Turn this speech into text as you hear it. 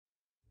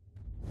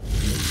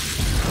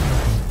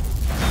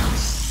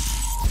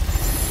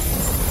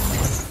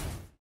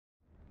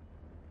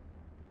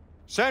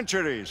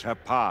Centuries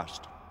have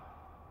passed,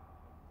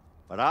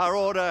 but our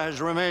order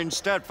has remained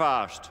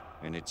steadfast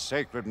in its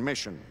sacred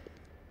mission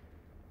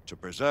to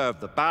preserve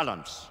the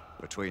balance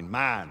between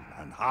man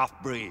and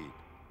half-breed.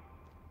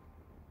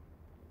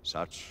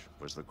 Such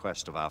was the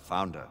quest of our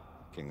founder,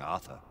 King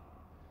Arthur.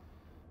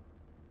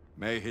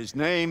 May his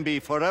name be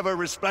forever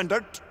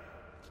resplendent.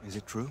 Is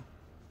it true?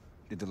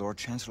 Did the Lord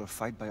Chancellor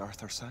fight by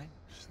Arthur's side?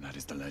 That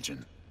is the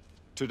legend.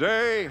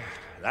 Today,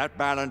 that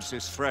balance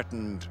is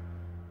threatened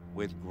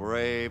with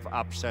grave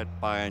upset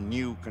by a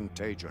new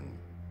contagion.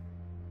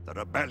 The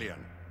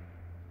rebellion.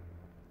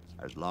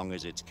 As long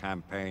as its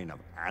campaign of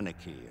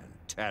anarchy and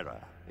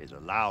terror is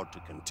allowed to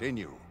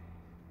continue,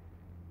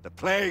 the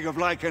plague of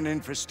lichen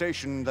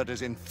infestation that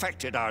has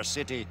infected our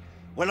city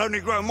will only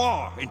grow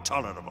more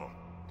intolerable.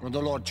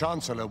 The Lord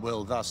Chancellor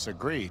will thus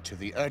agree to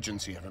the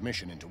urgency of a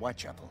mission into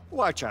Whitechapel.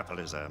 Whitechapel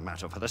is a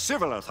matter for the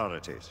civil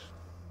authorities.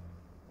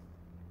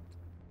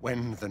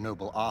 When the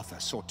noble Arthur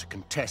sought to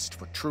contest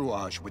for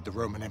truage with the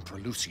Roman Emperor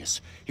Lucius,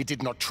 he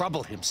did not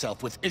trouble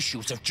himself with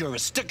issues of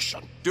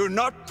jurisdiction. Do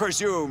not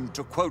presume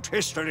to quote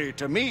history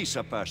to me,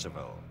 Sir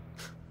Percival.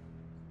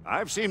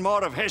 I've seen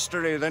more of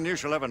history than you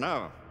shall ever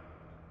know.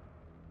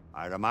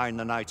 I remind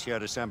the knights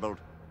here assembled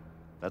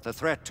that the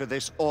threat to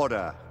this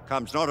order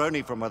comes not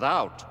only from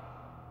without,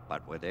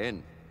 but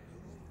within.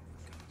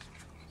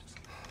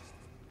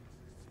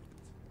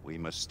 We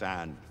must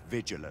stand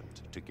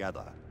vigilant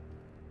together,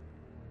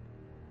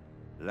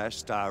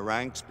 lest our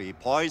ranks be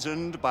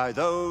poisoned by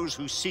those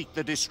who seek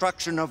the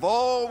destruction of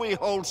all we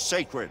hold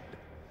sacred.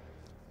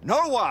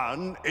 No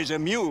one is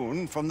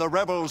immune from the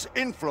rebels'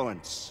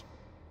 influence.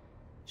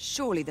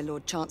 Surely the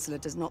Lord Chancellor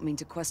does not mean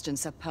to question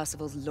Sir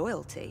Percival's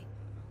loyalty.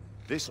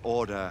 This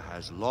order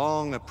has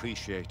long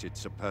appreciated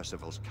Sir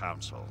Percival's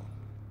counsel,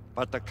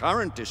 but the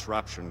current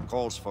disruption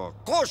calls for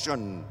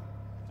caution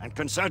and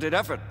concerted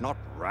effort, not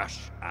rash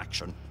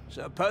action.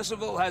 Sir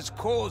Percival has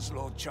cause,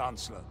 Lord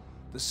Chancellor.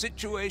 The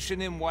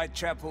situation in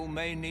Whitechapel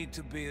may need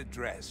to be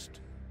addressed.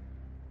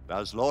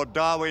 Does Lord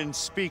Darwin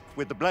speak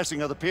with the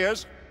blessing of the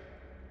peers?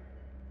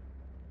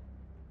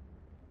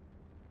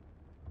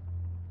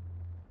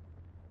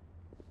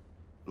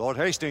 Lord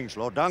Hastings,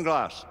 Lord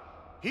Dunglass.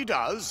 He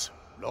does,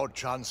 Lord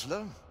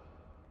Chancellor.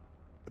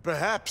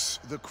 Perhaps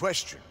the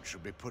question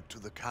should be put to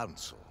the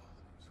Council.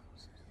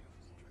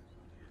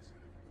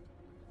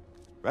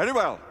 Very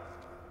well.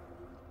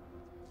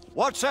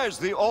 What says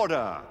the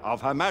Order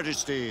of Her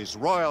Majesty's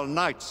Royal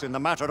Knights in the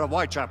matter of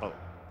Whitechapel?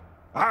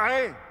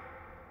 Aye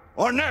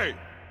or nay?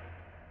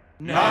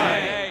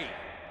 Nay!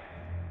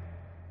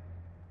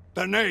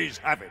 The nays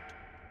have it.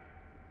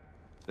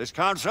 This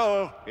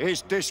council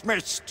is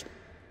dismissed.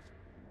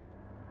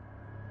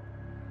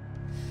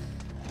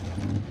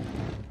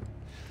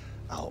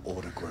 Our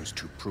order grows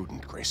too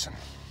prudent, Grayson.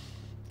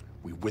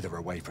 We wither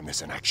away from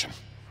this inaction.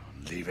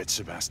 Leave it,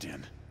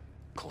 Sebastian.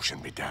 Caution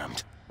be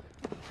damned.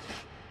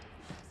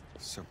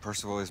 Sir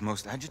Percival is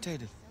most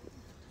agitated.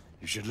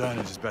 You should learn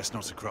it is best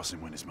not to cross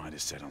him when his mind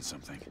is set on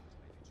something.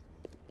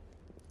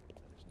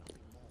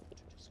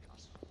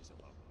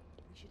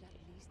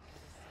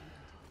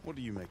 What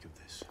do you make of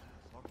this?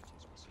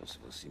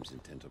 Percival seems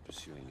intent on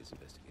pursuing his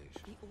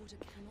investigation. The Order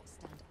cannot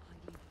stand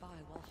idly by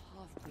while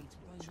half-breeds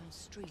roam our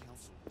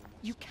streets.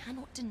 You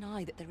cannot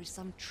deny that there is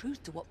some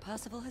truth to what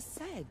Percival has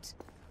said.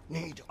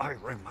 Need I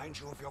remind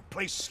you of your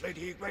place,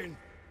 Lady Egwene?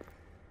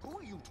 Who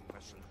are you to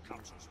question the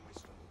council's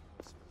wisdom?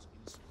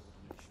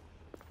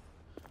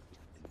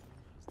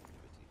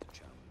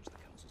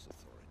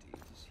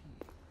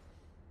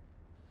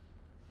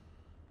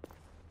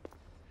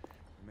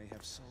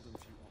 Seldom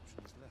few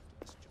options left,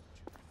 Miss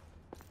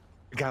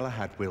Judge.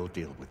 Galahad will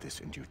deal with this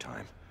in due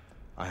time.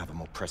 I have a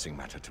more pressing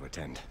matter to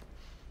attend.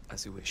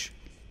 As you wish.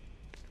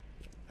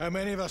 How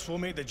many of us will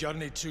make the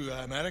journey to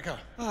America?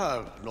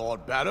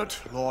 Lord Barrett,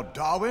 Lord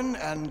Darwin,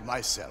 and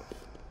myself.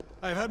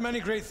 I've heard many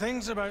great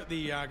things about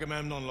the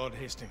Agamemnon, Lord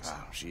Hastings.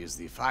 She is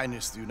the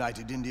finest the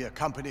United India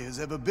Company has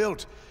ever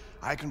built.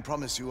 I can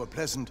promise you a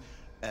pleasant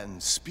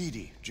and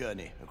speedy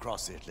journey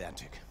across the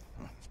Atlantic.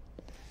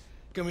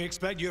 Can we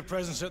expect your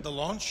presence at the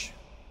launch,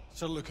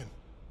 Sir Lucan?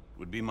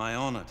 Would be my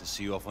honor to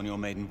see you off on your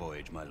maiden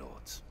voyage, my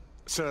lords.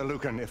 Sir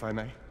Lucan, if I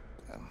may.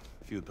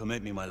 If you would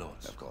permit me, my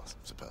lords. Of course,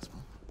 Sir Percival.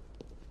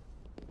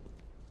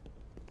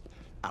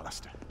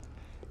 Alistair,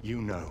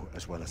 you know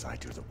as well as I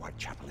do that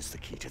Whitechapel is the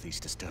key to these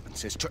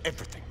disturbances, to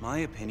everything. My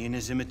opinion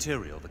is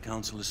immaterial. The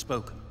council has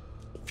spoken.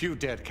 Few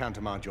dared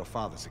countermand your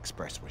father's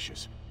express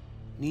wishes.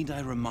 Need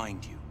I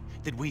remind you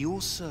that we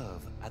all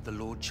serve at the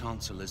Lord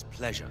Chancellor's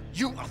pleasure?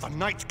 You are the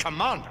Knight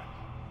Commander!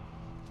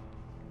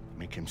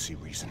 Make him see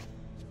reason.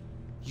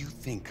 You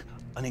think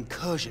an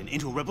incursion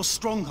into a rebel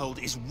stronghold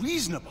is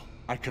reasonable?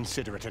 I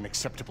consider it an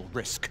acceptable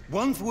risk.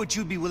 One for which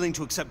you'd be willing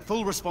to accept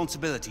full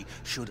responsibility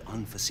should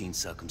unforeseen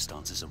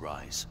circumstances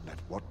arise. Let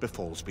what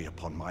befalls be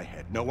upon my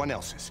head, no one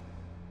else's.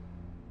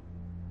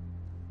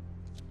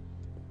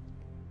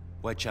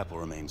 Whitechapel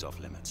remains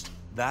off limits.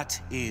 That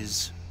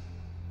is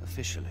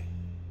officially.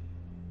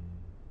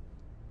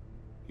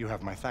 You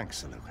have my thanks,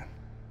 Sir Lucan.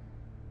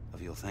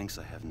 Of your thanks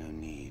I have no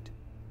need.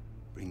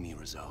 Bring me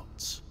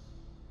results.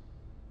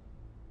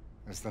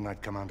 As the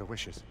Knight Commander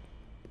wishes.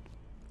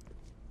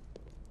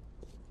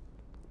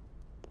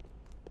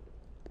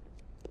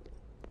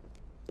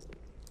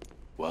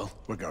 Well,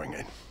 we're going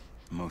in.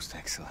 Most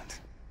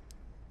excellent.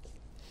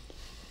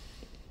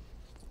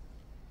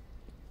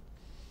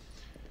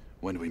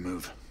 When do we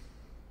move?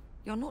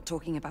 You're not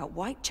talking about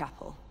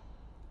Whitechapel.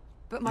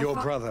 But my Your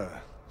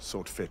brother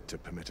sought fit to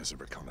permit us a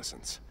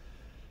reconnaissance.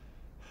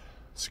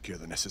 Secure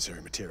the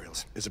necessary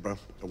materials. Isabeau,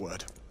 a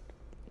word.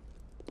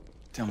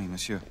 Tell me,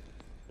 monsieur,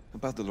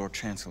 about the Lord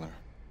Chancellor.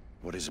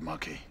 What is it,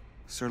 Marquis?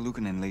 Sir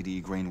Lucan and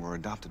Lady Igraine were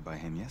adopted by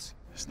him, yes?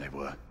 Yes, they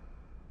were.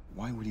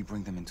 Why would he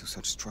bring them into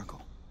such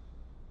struggle?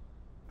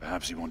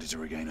 Perhaps he wanted to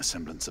regain a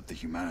semblance of the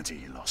humanity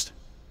he lost.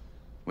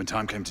 When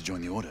time came to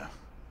join the Order,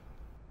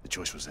 the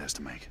choice was theirs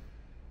to make.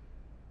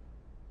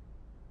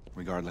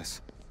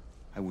 Regardless,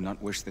 I would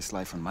not wish this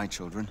life on my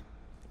children.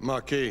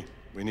 Marquis,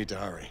 we need to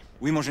hurry.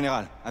 Oui, mon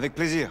général. Avec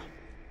plaisir.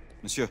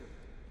 Monsieur.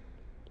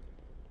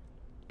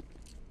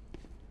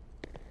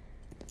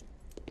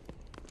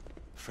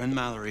 Friend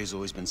Mallory has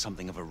always been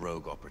something of a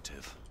rogue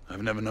operative.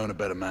 I've never known a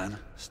better man.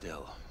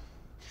 Still,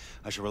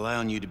 I shall rely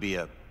on you to be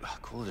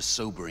call it a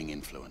sobering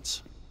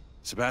influence.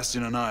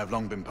 Sebastian and I have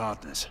long been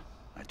partners.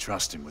 I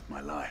trust him with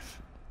my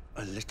life.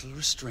 A little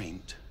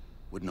restraint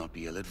would not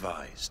be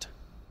ill-advised.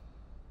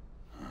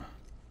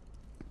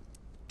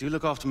 Do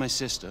look after my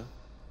sister,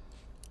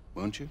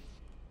 won't you?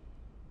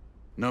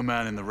 No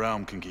man in the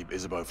realm can keep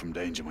Isabeau from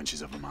danger when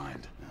she's of a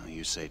mind. Oh,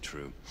 you say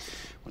true.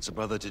 What's a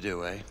brother to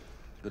do, eh?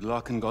 Good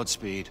luck and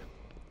Godspeed.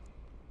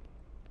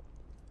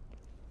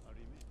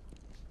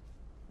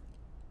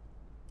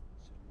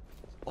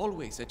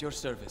 Always at your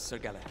service, Sir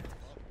Galahad.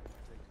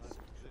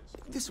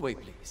 This way,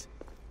 please.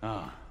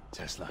 Ah,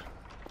 Tesla.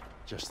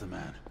 Just the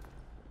man.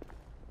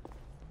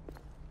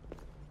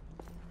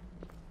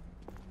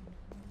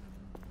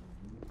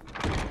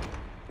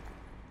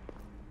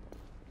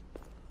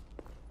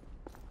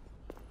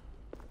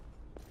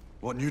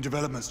 What new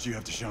developments do you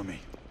have to show me?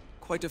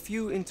 Quite a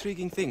few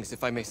intriguing things,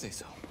 if I may say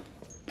so.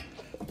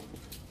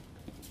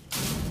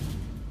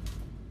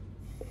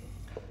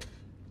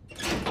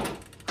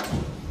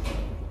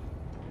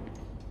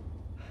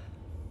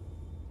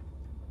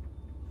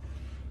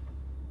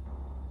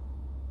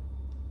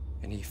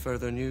 Any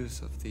further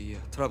news of the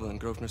trouble in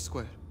Grosvenor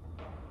Square?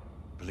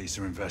 Police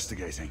are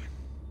investigating.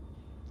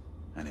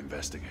 And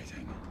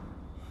investigating.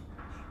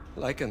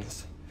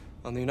 Lycans,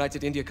 on the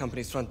United India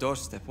Company's front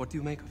doorstep. What do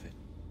you make of it?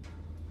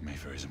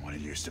 Mayfair isn't what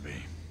it used to be.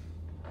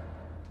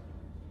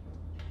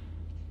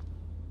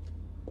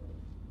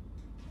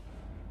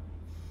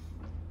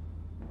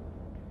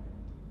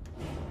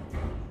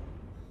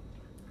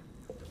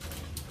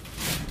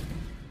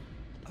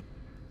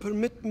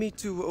 Permit me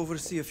to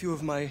oversee a few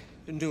of my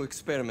new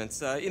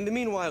experiments. In the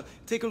meanwhile,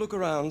 take a look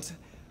around.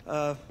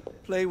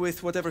 Play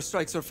with whatever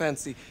strikes your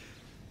fancy.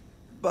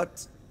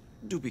 But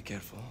do be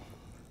careful.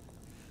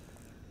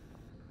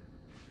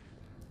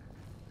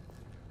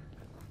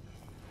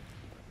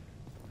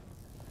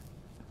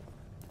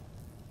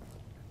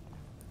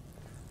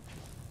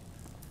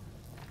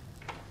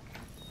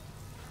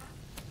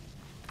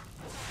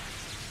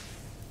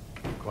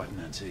 Quite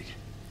an antique.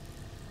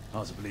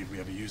 Hard to believe we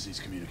ever use these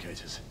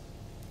communicators.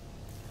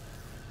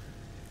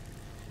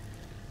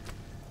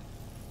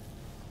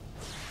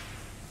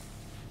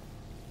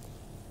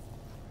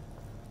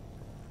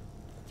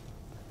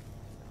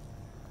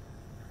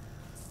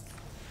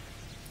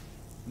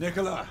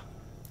 Nicola,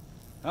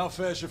 how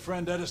fares your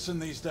friend Edison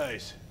these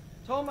days?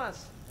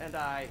 Thomas and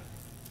I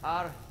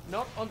are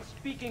not on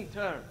speaking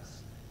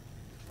terms.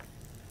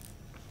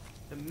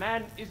 The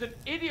man is an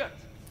idiot!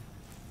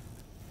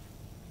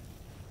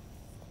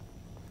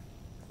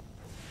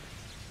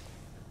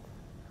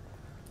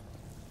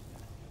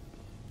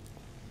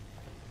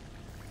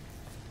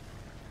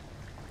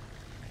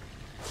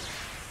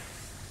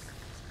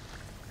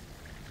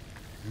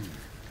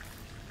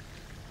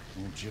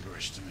 All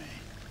gibberish to me.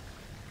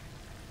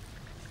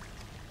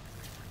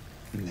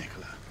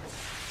 Nicola,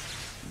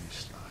 you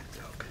sly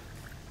dog.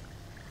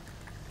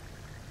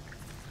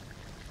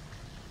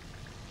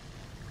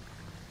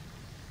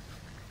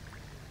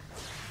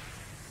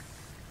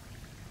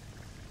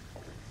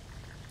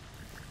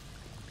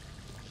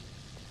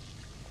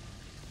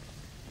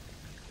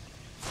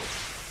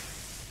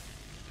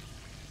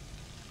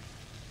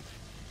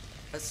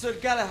 Sir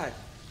Galahad.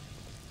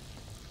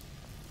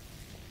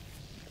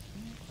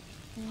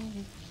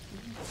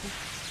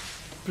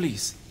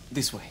 Please,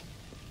 this way.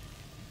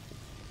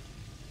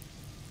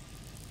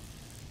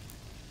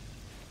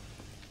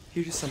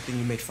 Here is something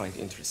you may find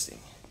interesting.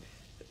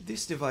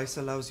 This device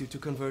allows you to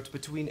convert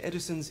between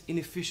Edison's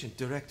inefficient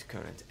direct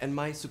current and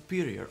my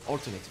superior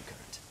alternating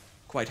current.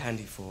 Quite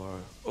handy for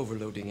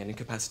overloading and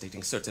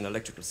incapacitating certain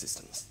electrical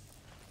systems.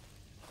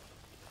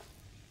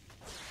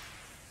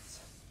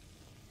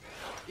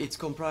 It's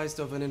comprised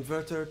of an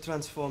inverter,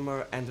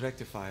 transformer, and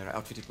rectifier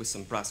outfitted with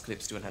some brass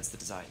clips to enhance the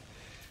design.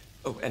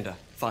 Oh, and a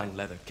fine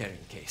leather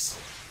carrying case.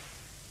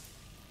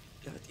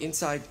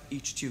 Inside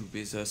each tube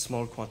is a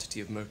small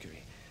quantity of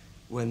mercury.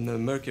 When the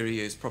mercury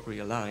is properly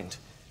aligned,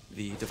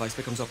 the device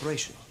becomes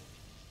operational.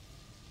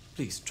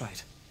 Please, try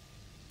it.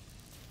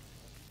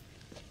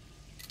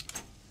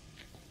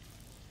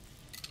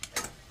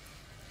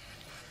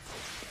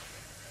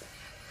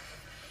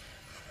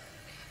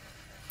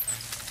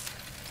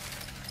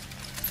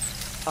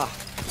 Ah.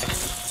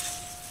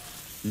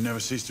 You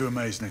never cease to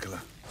amaze,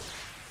 Nicola.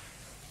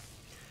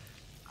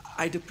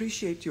 I'd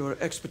appreciate your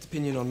expert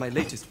opinion on my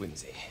latest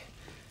whimsy.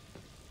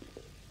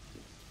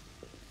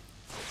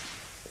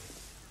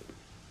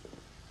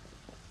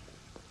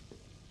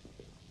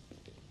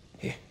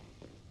 Here.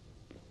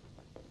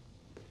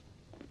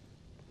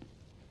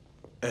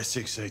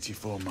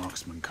 S684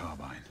 Marksman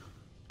Carbine.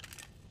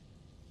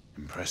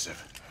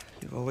 Impressive.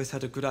 You've always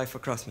had a good eye for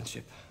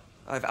craftsmanship.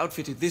 I've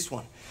outfitted this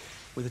one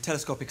with a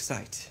telescopic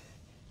sight.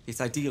 It's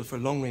ideal for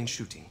long-range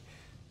shooting.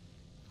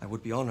 I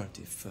would be honored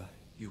if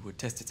you would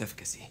test its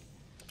efficacy.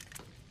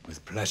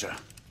 With pleasure.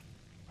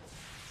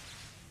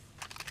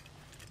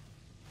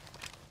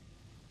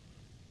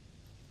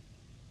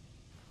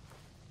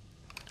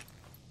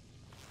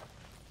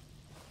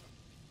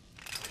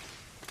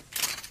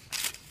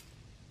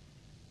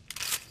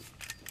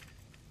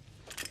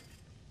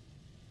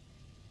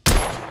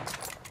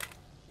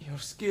 Your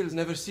skills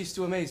never cease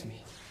to amaze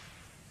me.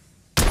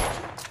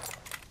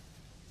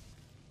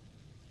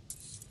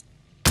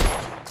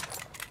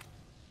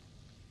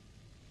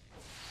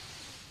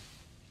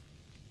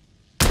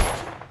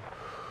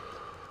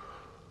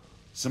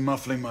 Some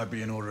muffling might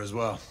be in order as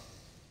well.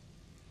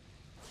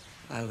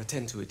 I'll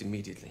attend to it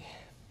immediately.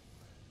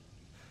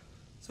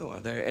 So, are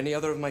there any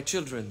other of my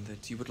children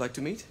that you would like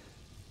to meet?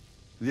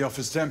 The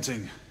offer's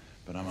tempting,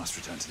 but I must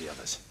return to the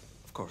others.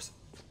 Of course.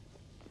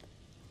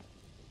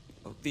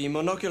 Oh, the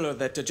monocular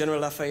that General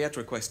Lafayette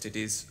requested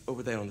is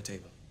over there on the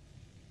table.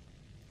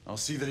 I'll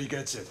see that he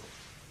gets it.